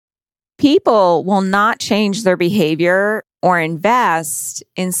People will not change their behavior or invest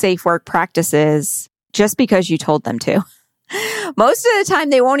in safe work practices just because you told them to. Most of the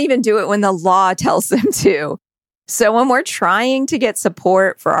time, they won't even do it when the law tells them to. So when we're trying to get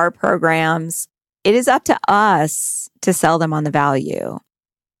support for our programs, it is up to us to sell them on the value.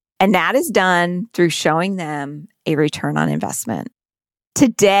 And that is done through showing them a return on investment.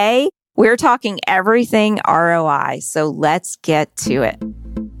 Today, we're talking everything ROI. So let's get to it.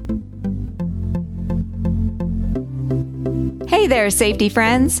 Hey there, safety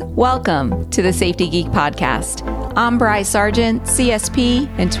friends. Welcome to the Safety Geek Podcast. I'm Bri Sargent,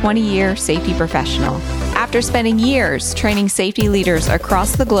 CSP and 20-year safety professional. After spending years training safety leaders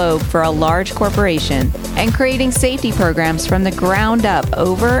across the globe for a large corporation and creating safety programs from the ground up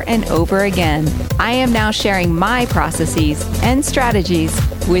over and over again, I am now sharing my processes and strategies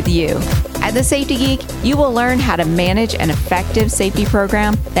with you. At The Safety Geek, you will learn how to manage an effective safety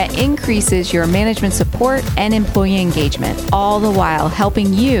program that increases your management support and employee engagement, all the while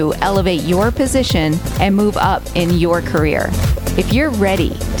helping you elevate your position and move up in your career. If you're ready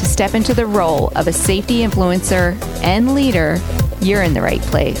to step into the role of a safety influencer and leader, you're in the right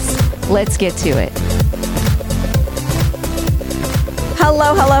place. Let's get to it.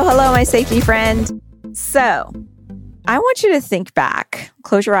 Hello, my safety friend. So, I want you to think back.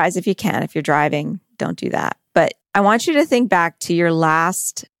 Close your eyes if you can. If you're driving, don't do that. But I want you to think back to your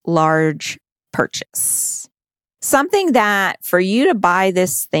last large purchase. Something that for you to buy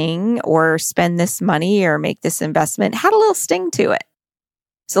this thing or spend this money or make this investment had a little sting to it.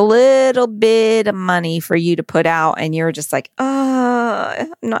 It's a little bit of money for you to put out and you're just like,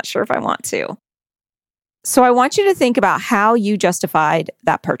 I'm not sure if I want to. So I want you to think about how you justified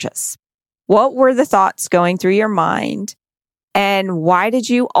that purchase. What were the thoughts going through your mind? And why did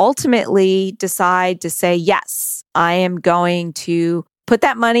you ultimately decide to say, yes, I am going to put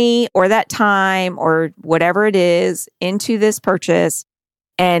that money or that time or whatever it is into this purchase,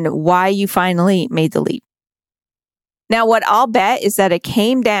 and why you finally made the leap? Now, what I'll bet is that it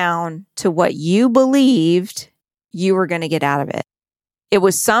came down to what you believed you were going to get out of it. It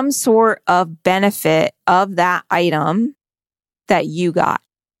was some sort of benefit of that item that you got.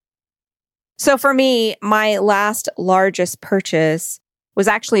 So for me, my last largest purchase was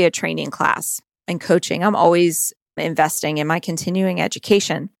actually a training class and coaching. I'm always investing in my continuing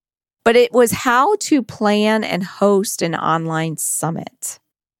education, but it was how to plan and host an online summit.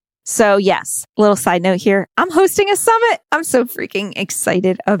 So yes, little side note here, I'm hosting a summit. I'm so freaking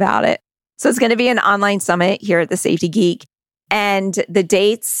excited about it. So it's going to be an online summit here at the Safety Geek. And the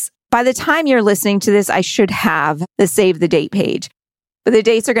dates, by the time you're listening to this, I should have the save the date page. But the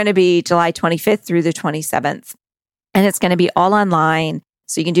dates are going to be July 25th through the 27th. And it's going to be all online.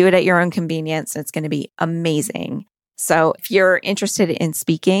 So you can do it at your own convenience. It's going to be amazing. So if you're interested in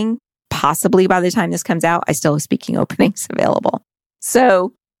speaking, possibly by the time this comes out, I still have speaking openings available.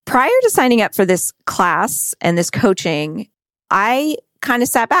 So prior to signing up for this class and this coaching, I kind of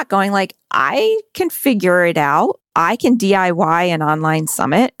sat back going like, I can figure it out. I can DIY an online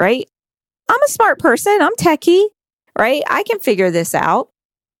summit, right? I'm a smart person. I'm techie. Right? I can figure this out.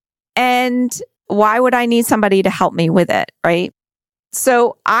 And why would I need somebody to help me with it? Right?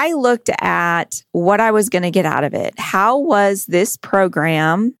 So I looked at what I was going to get out of it. How was this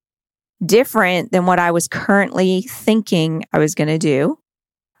program different than what I was currently thinking I was going to do?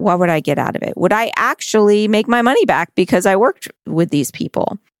 What would I get out of it? Would I actually make my money back because I worked with these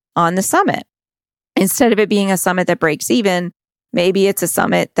people on the summit? Instead of it being a summit that breaks even, maybe it's a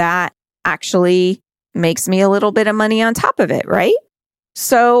summit that actually makes me a little bit of money on top of it, right?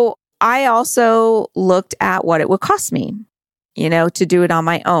 So I also looked at what it would cost me, to do it on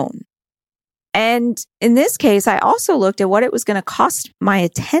my own. And in this case, I also looked at what it was going to cost my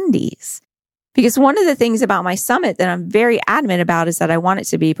attendees. Because one of the things about my summit that I'm very adamant about is that I want it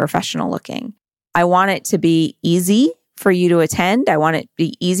to be professional looking. I want it to be easy for you to attend. I want it to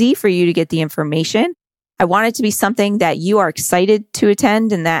be easy for you to get the information. I want it to be something that you are excited to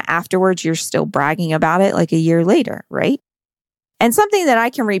attend and that afterwards you're still bragging about it like a year later, right? And something that I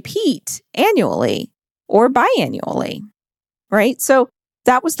can repeat annually or biannually, right? So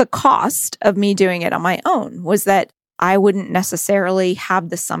that was the cost of me doing it on my own, was that I wouldn't necessarily have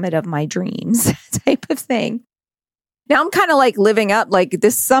the summit of my dreams type of thing. Now I'm kind of like living up like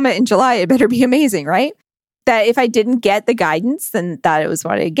this summit in July, it better be amazing, right? That if I didn't get the guidance, then that it was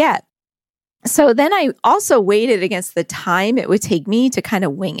what I'd get. So then I also weighed it against the time it would take me to kind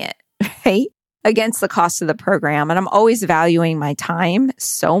of wing it, right? Against the cost of the program. And I'm always valuing my time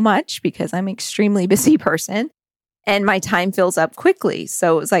so much because I'm an extremely busy person. and my time fills up quickly.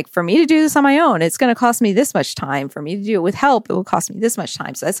 So it's like, for me to do this on my own, it's going to cost me this much time. For me to do it with help, it will cost me this much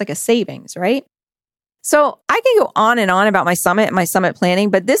time. So that's like a savings, right? So I can go on and on about my summit and my summit planning,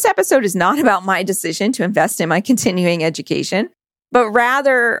 but this episode is not about my decision to invest in my continuing education, but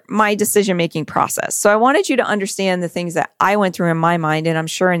rather my decision-making process. So I wanted you to understand the things that I went through in my mind, and I'm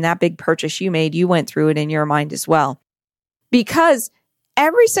sure in that big purchase you made, you went through it in your mind as well. Because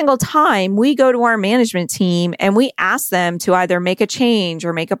every single time we go to our management team and we ask them to either make a change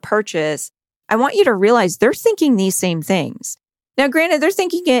or make a purchase, I want you to realize they're thinking these same things. Now, granted, they're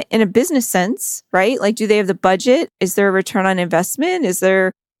thinking it in a business sense, right? Like, do they have the budget? Is there a return on investment? Is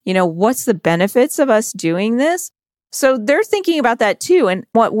there, what's the benefits of us doing this? So they're thinking about that too. And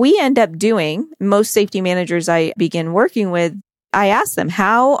what we end up doing, most safety managers I begin working with, I ask them,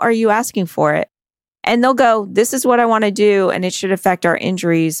 how are you asking for it? And they'll go, this is what I want to do, and it should affect our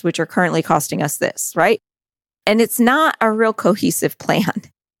injuries, which are currently costing us this, right? And it's not a real cohesive plan.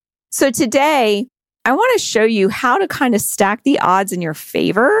 So today, I want to show you how to kind of stack the odds in your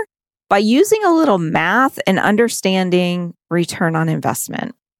favor by using a little math and understanding return on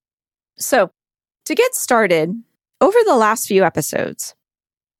investment. So to get started, over the last few episodes,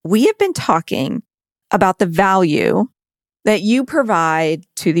 we have been talking about the value that you provide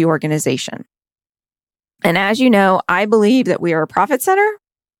to the organization. And as you know, I believe that we are a profit center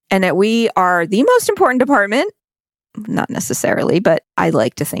and that we are the most important department. Not necessarily, but I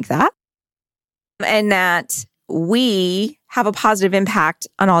like to think that. And that we have a positive impact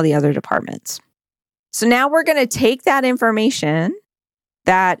on all the other departments. So now we're going to take that information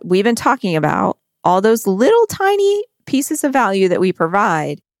that we've been talking about, all those little tiny pieces of value that we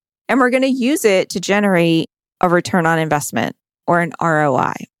provide, and we're going to use it to generate a return on investment or an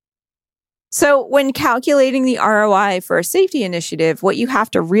ROI. So when calculating the ROI for a safety initiative, what you have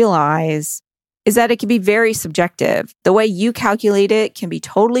to realize is that it can be very subjective. The way you calculate it can be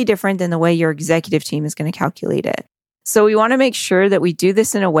totally different than the way your executive team is going to calculate it. So we want to make sure that we do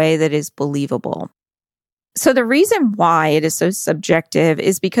this in a way that is believable. So the reason why it is so subjective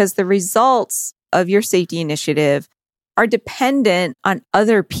is because the results of your safety initiative are dependent on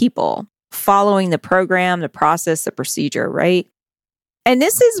other people following the program, the process, the procedure, right? And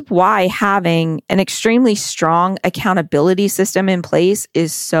this is why having an extremely strong accountability system in place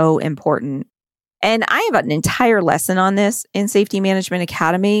is so important. And I have an entire lesson on this in Safety Management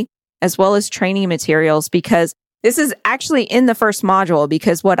Academy, as well as training materials, because this is actually in the first module,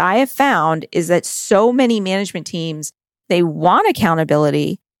 because what I have found is that so many management teams, they want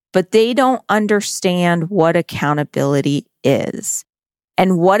accountability, but they don't understand what accountability is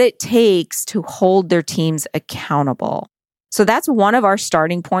and what it takes to hold their teams accountable. So that's one of our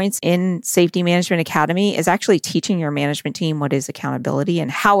starting points in Safety Management Academy, is actually teaching your management team what is accountability and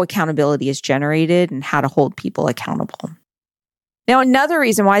how accountability is generated and how to hold people accountable. Now, another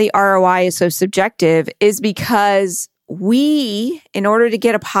reason why the ROI is so subjective is because we, in order to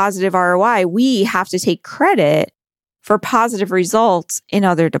get a positive ROI, we have to take credit for positive results in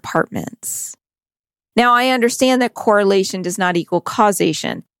other departments. Now, I understand that correlation does not equal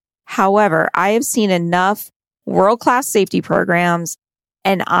causation. However, I have seen enough world-class safety programs,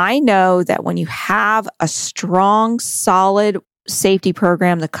 and I know that when you have a strong, solid safety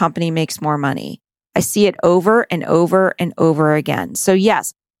program, the company makes more money. I see it over and over and over again. So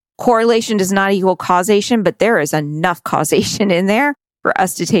yes, correlation does not equal causation, but there is enough causation in there for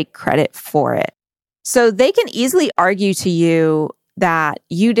us to take credit for it. So they can easily argue to you that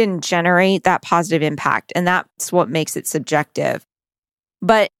you didn't generate that positive impact, and that's what makes it subjective.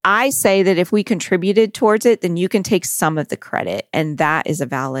 But I say that if we contributed towards it, then you can take some of the credit, and that is a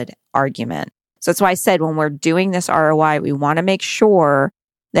valid argument. So that's why I said when we're doing this ROI, we want to make sure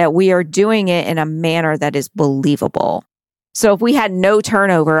that we are doing it in a manner that is believable. So if we had no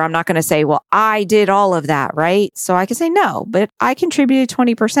turnover, I'm not going to say, well, I did all of that, right? So I can say no, but I contributed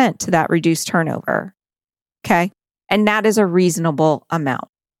 20% to that reduced turnover. Okay. And that is a reasonable amount.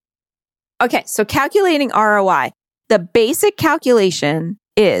 Okay. So calculating ROI. The basic calculation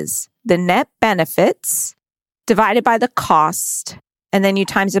is the net benefits divided by the cost, and then you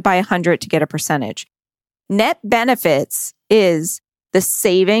times it by 100 to get a percentage. Net benefits is the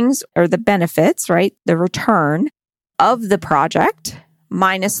savings or the benefits, right? The return of the project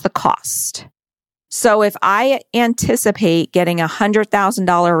minus the cost. So if I anticipate getting a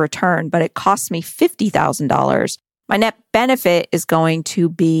 $100,000 return, but it costs me $50,000, my net benefit is going to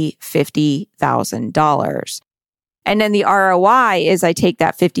be $50,000. And then the ROI is I take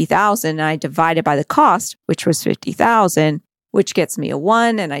that $50,000 and I divide it by the cost, which was $50,000, which gets me a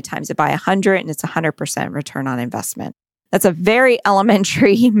 1, and I times it by 100, and it's 100% return on investment. That's a very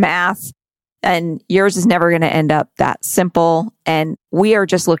elementary math And yours is never going to end up that simple. And we are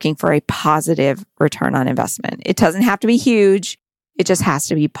just looking for a positive return on investment. It doesn't have to be huge. It just has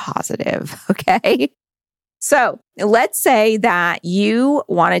to be positive. Okay. So let's say that you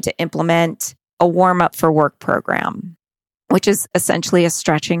wanted to implement a warm up for work program, which is essentially a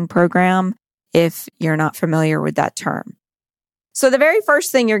stretching program if you're not familiar with that term. So the very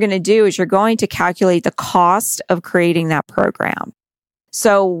first thing you're going to do is you're going to calculate the cost of creating that program.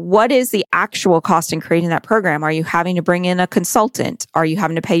 So what is the actual cost in creating that program? Are you having to bring in a consultant? Are you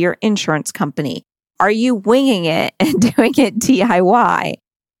having to pay your insurance company? Are you winging it and doing it DIY?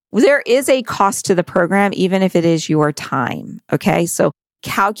 There is a cost to the program, even if it is your time. Okay. So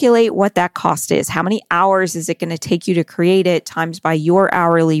calculate what that cost is. How many hours is it going to take you to create it times by your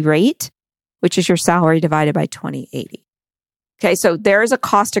hourly rate, which is your salary divided by 2080. Okay. So there is a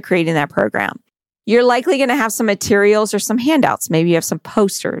cost to creating that program. You're likely going to have some materials or some handouts. Maybe you have some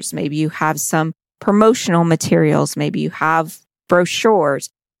posters. Maybe you have some promotional materials. Maybe you have brochures.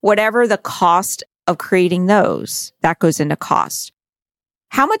 Whatever the cost of creating those, that goes into cost.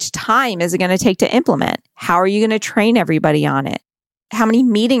 How much time is it going to take to implement? How are you going to train everybody on it? How many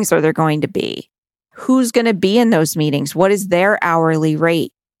meetings are there going to be? Who's going to be in those meetings? What is their hourly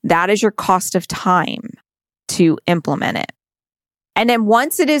rate? That is your cost of time to implement it. And then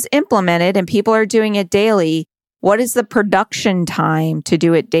once it is implemented and people are doing it daily, what is the production time to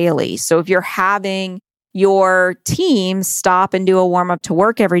do it daily? So if you're having your team stop and do a warm up to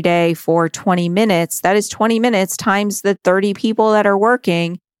work every day for 20 minutes, that is 20 minutes times the 30 people that are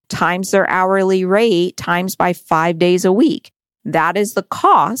working, times their hourly rate, times by 5 days a week. That is the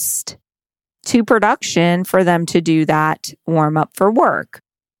cost to production for them to do that warm up for work.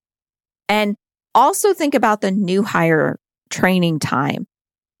 And also think about the new hire training time.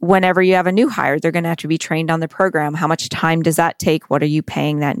 Whenever you have a new hire, they're going to have to be trained on the program. How much time does that take? What are you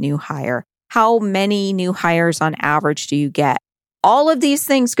paying that new hire? How many new hires on average do you get? All of these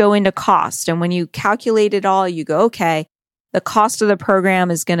things go into cost. And when you calculate it all, you go, okay, the cost of the program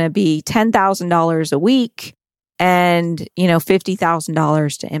is going to be $10,000 a week and,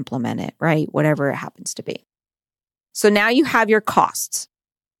 $50,000 to implement it, right? Whatever it happens to be. So now you have your costs.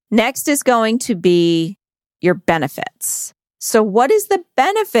 Next is going to be your benefits. So what is the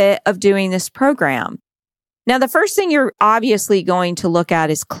benefit of doing this program? Now, the first thing you're obviously going to look at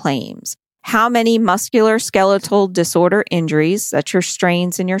is claims. How many musculoskeletal disorder injuries, that's your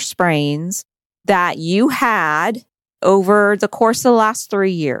strains and your sprains, that you had over the course of the last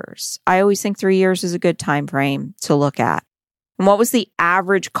 3 years? I always think 3 years is a good time frame to look at. And what was the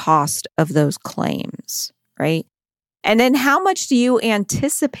average cost of those claims, right? And then how much do you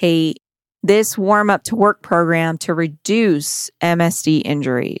anticipate this warm up to work program to reduce MSD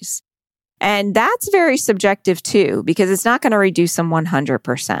injuries? And that's very subjective too, because it's not going to reduce them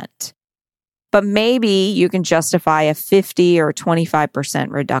 100%. But maybe you can justify a 50 or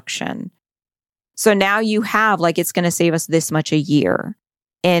 25% reduction. So now you have it's going to save us this much a year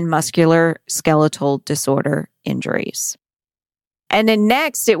in muscular skeletal disorder injuries. And then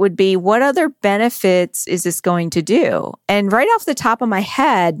next, it would be, what other benefits is this going to do? And right off the top of my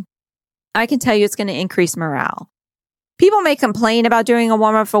head, I can tell you it's going to increase morale. People may complain about doing a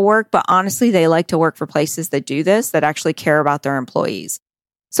warm up for work, but honestly, they like to work for places that do this, that actually care about their employees.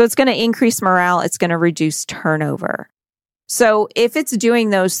 So it's going to increase morale. It's going to reduce turnover. So if it's doing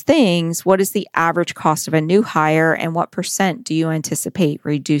those things, what is the average cost of a new hire and what % do you anticipate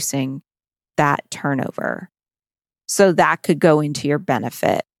reducing that turnover? So that could go into your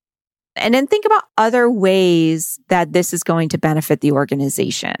benefit. And then think about other ways that this is going to benefit the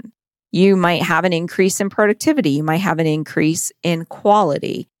organization. You might have an increase in productivity. You might have an increase in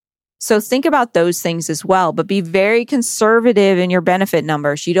quality. So think about those things as well, but be very conservative in your benefit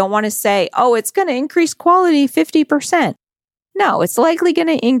numbers. You don't want to say, oh, it's going to increase quality 50%. No, it's likely going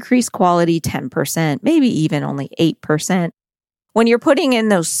to increase quality 10%, maybe even only 8%. When you're putting in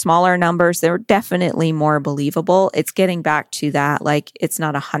those smaller numbers, they're definitely more believable. It's getting back to that, it's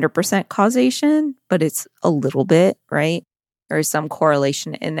not 100% causation, but it's a little bit, right? There's some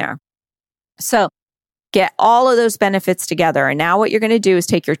correlation in there. So get all of those benefits together. And now what you're going to do is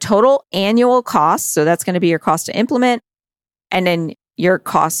take your total annual cost. So that's going to be your cost to implement, and then your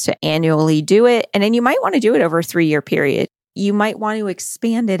cost to annually do it. And then you might want to do it over a 3-year period. You might want to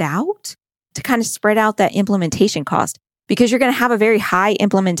expand it out to kind of spread out that implementation cost, because you're going to have a very high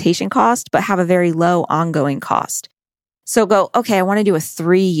implementation cost, but have a very low ongoing cost. So go, okay, I want to do a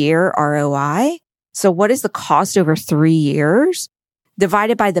 3-year ROI. So what is the cost over 3 years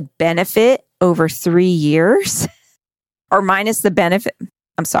divided by the benefit over 3 years or minus the benefit?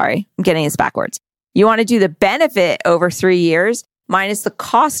 I'm sorry, I'm getting this backwards. You want to do the benefit over 3 years minus the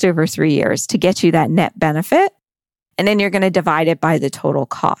cost over 3 years to get you that net benefit. And then you're going to divide it by the total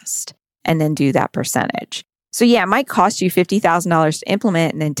cost and then do that percentage. So yeah, it might cost you $50,000 to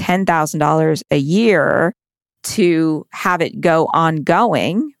implement and then $10,000 a year to have it go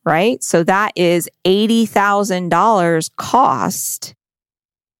ongoing, right? So that is $80,000 cost.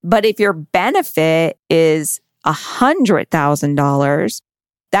 But if your benefit is $100,000,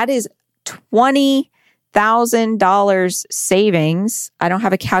 that is $20,000 savings. I don't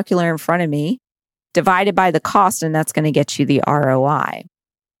have a calculator in front of me, divided by the cost, and that's going to get you the ROI.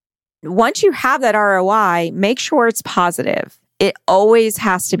 Once you have that ROI, make sure it's positive. It always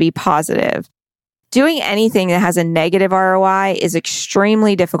has to be positive. Doing anything that has a negative ROI is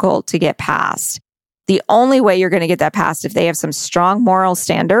extremely difficult to get past. The only way you're going to get that past if they have some strong moral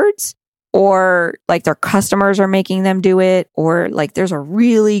standards, or like their customers are making them do it, or like there's a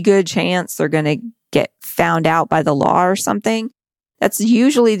really good chance they're going to get found out by the law or something. That's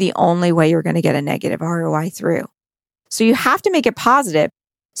usually the only way you're going to get a negative ROI through. So you have to make it positive.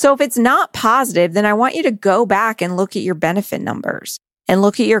 So if it's not positive, then I want you to go back and look at your benefit numbers and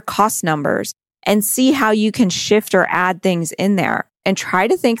look at your cost numbers and see how you can shift or add things in there and try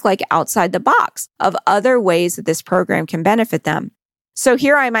to think like outside the box of other ways that this program can benefit them. So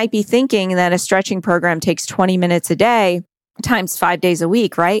here I might be thinking that a stretching program takes 20 minutes a day times 5 days a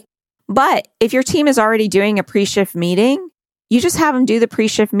week, right? But if your team is already doing a pre-shift meeting, you just have them do the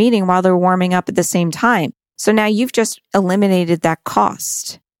pre-shift meeting while they're warming up at the same time. So now you've just eliminated that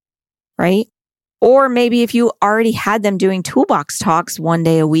cost, right? Or maybe if you already had them doing toolbox talks 1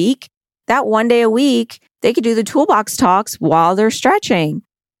 day a week, that 1 day a week, they could do the toolbox talks while they're stretching.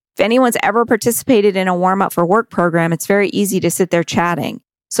 If anyone's ever participated in a warm up for work program, it's very easy to sit there chatting.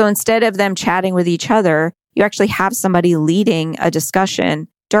 So instead of them chatting with each other, you actually have somebody leading a discussion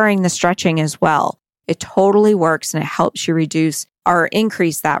during the stretching as well. It totally works and it helps you reduce or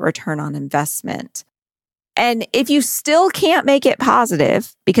increase that return on investment. And if you still can't make it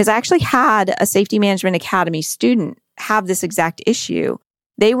positive, because I actually had a Safety Management Academy student have this exact issue,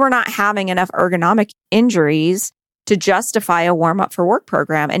 they were not having enough ergonomic injuries to justify a warm up for work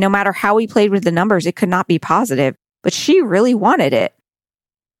program. And no matter how we played with the numbers, it could not be positive, but she really wanted it.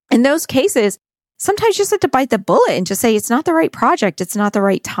 In those cases, sometimes you just have to bite the bullet and just say, it's not the right project. It's not the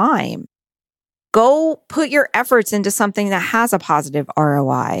right time. Go put your efforts into something that has a positive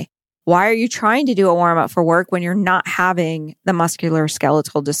ROI. Why are you trying to do a warm up for work when you're not having the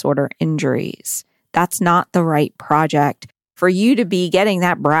musculoskeletal disorder injuries? That's not the right project for you to be getting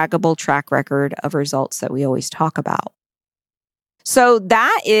that braggable track record of results that we always talk about. So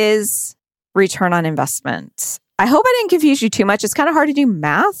that is return on investment. I hope I didn't confuse you too much. It's kind of hard to do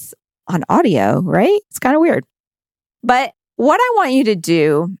math on audio, right? It's kind of weird. But what I want you to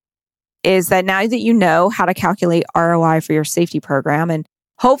do is that now that you know how to calculate ROI for your safety program, and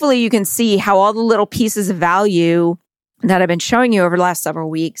hopefully you can see how all the little pieces of value that I've been showing you over the last several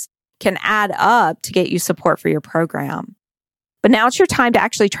weeks can add up to get you support for your program. But now it's your time to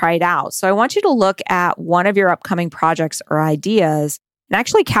actually try it out. So I want you to look at one of your upcoming projects or ideas and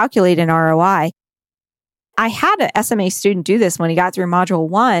actually calculate an ROI. I had an SMA student do this when he got through module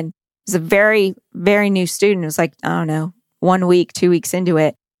 1. He was a very, very new student. It was like, I don't know, 1 week, 2 weeks into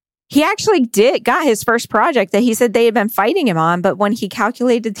it. He actually got his first project that he said they had been fighting him on. But when he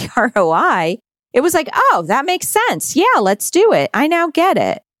calculated the ROI, it was like, oh, that makes sense. Yeah, let's do it. I now get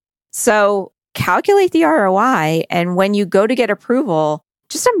it. So calculate the ROI. And when you go to get approval,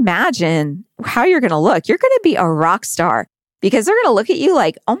 just imagine how you're going to look. You're going to be a rock star because they're going to look at you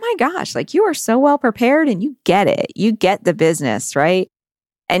like, oh my gosh, like you are so well prepared and you get it. You get the business, right?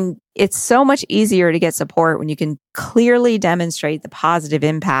 And it's so much easier to get support when you can clearly demonstrate the positive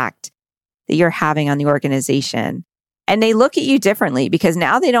impact that you're having on the organization. And they look at you differently because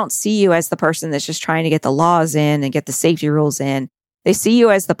now they don't see you as the person that's just trying to get the laws in and get the safety rules in. They see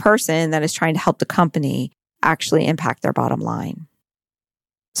you as the person that is trying to help the company actually impact their bottom line.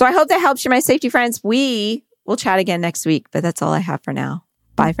 So I hope that helps you, my safety friends. We will chat again next week, but that's all I have for now.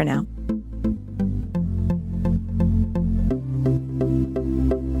 Bye for now.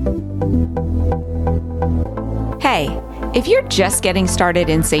 Hey, if you're just getting started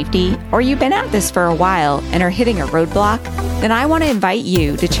in safety or you've been at this for a while and are hitting a roadblock, then I want to invite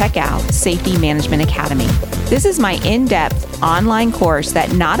you to check out Safety Management Academy. This is my in-depth online course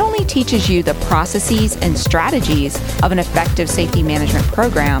that not only teaches you the processes and strategies of an effective safety management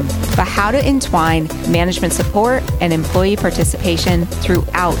program, but how to entwine management support and employee participation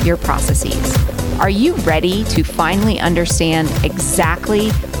throughout your processes. Are you ready to finally understand exactly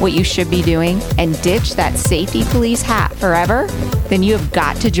what you should be doing and ditch that safety police hat forever? Then you have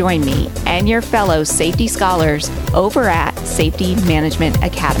got to join me and your fellow safety scholars over at Safety Management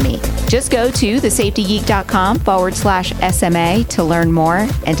Academy. Just go to thesafetygeek.com/SMA to learn more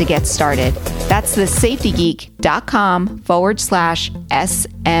and to get started. That's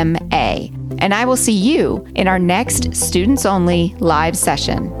thesafetygeek.com/SMA. And I will see you in our next students only live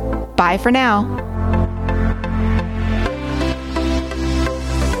session. Bye for now.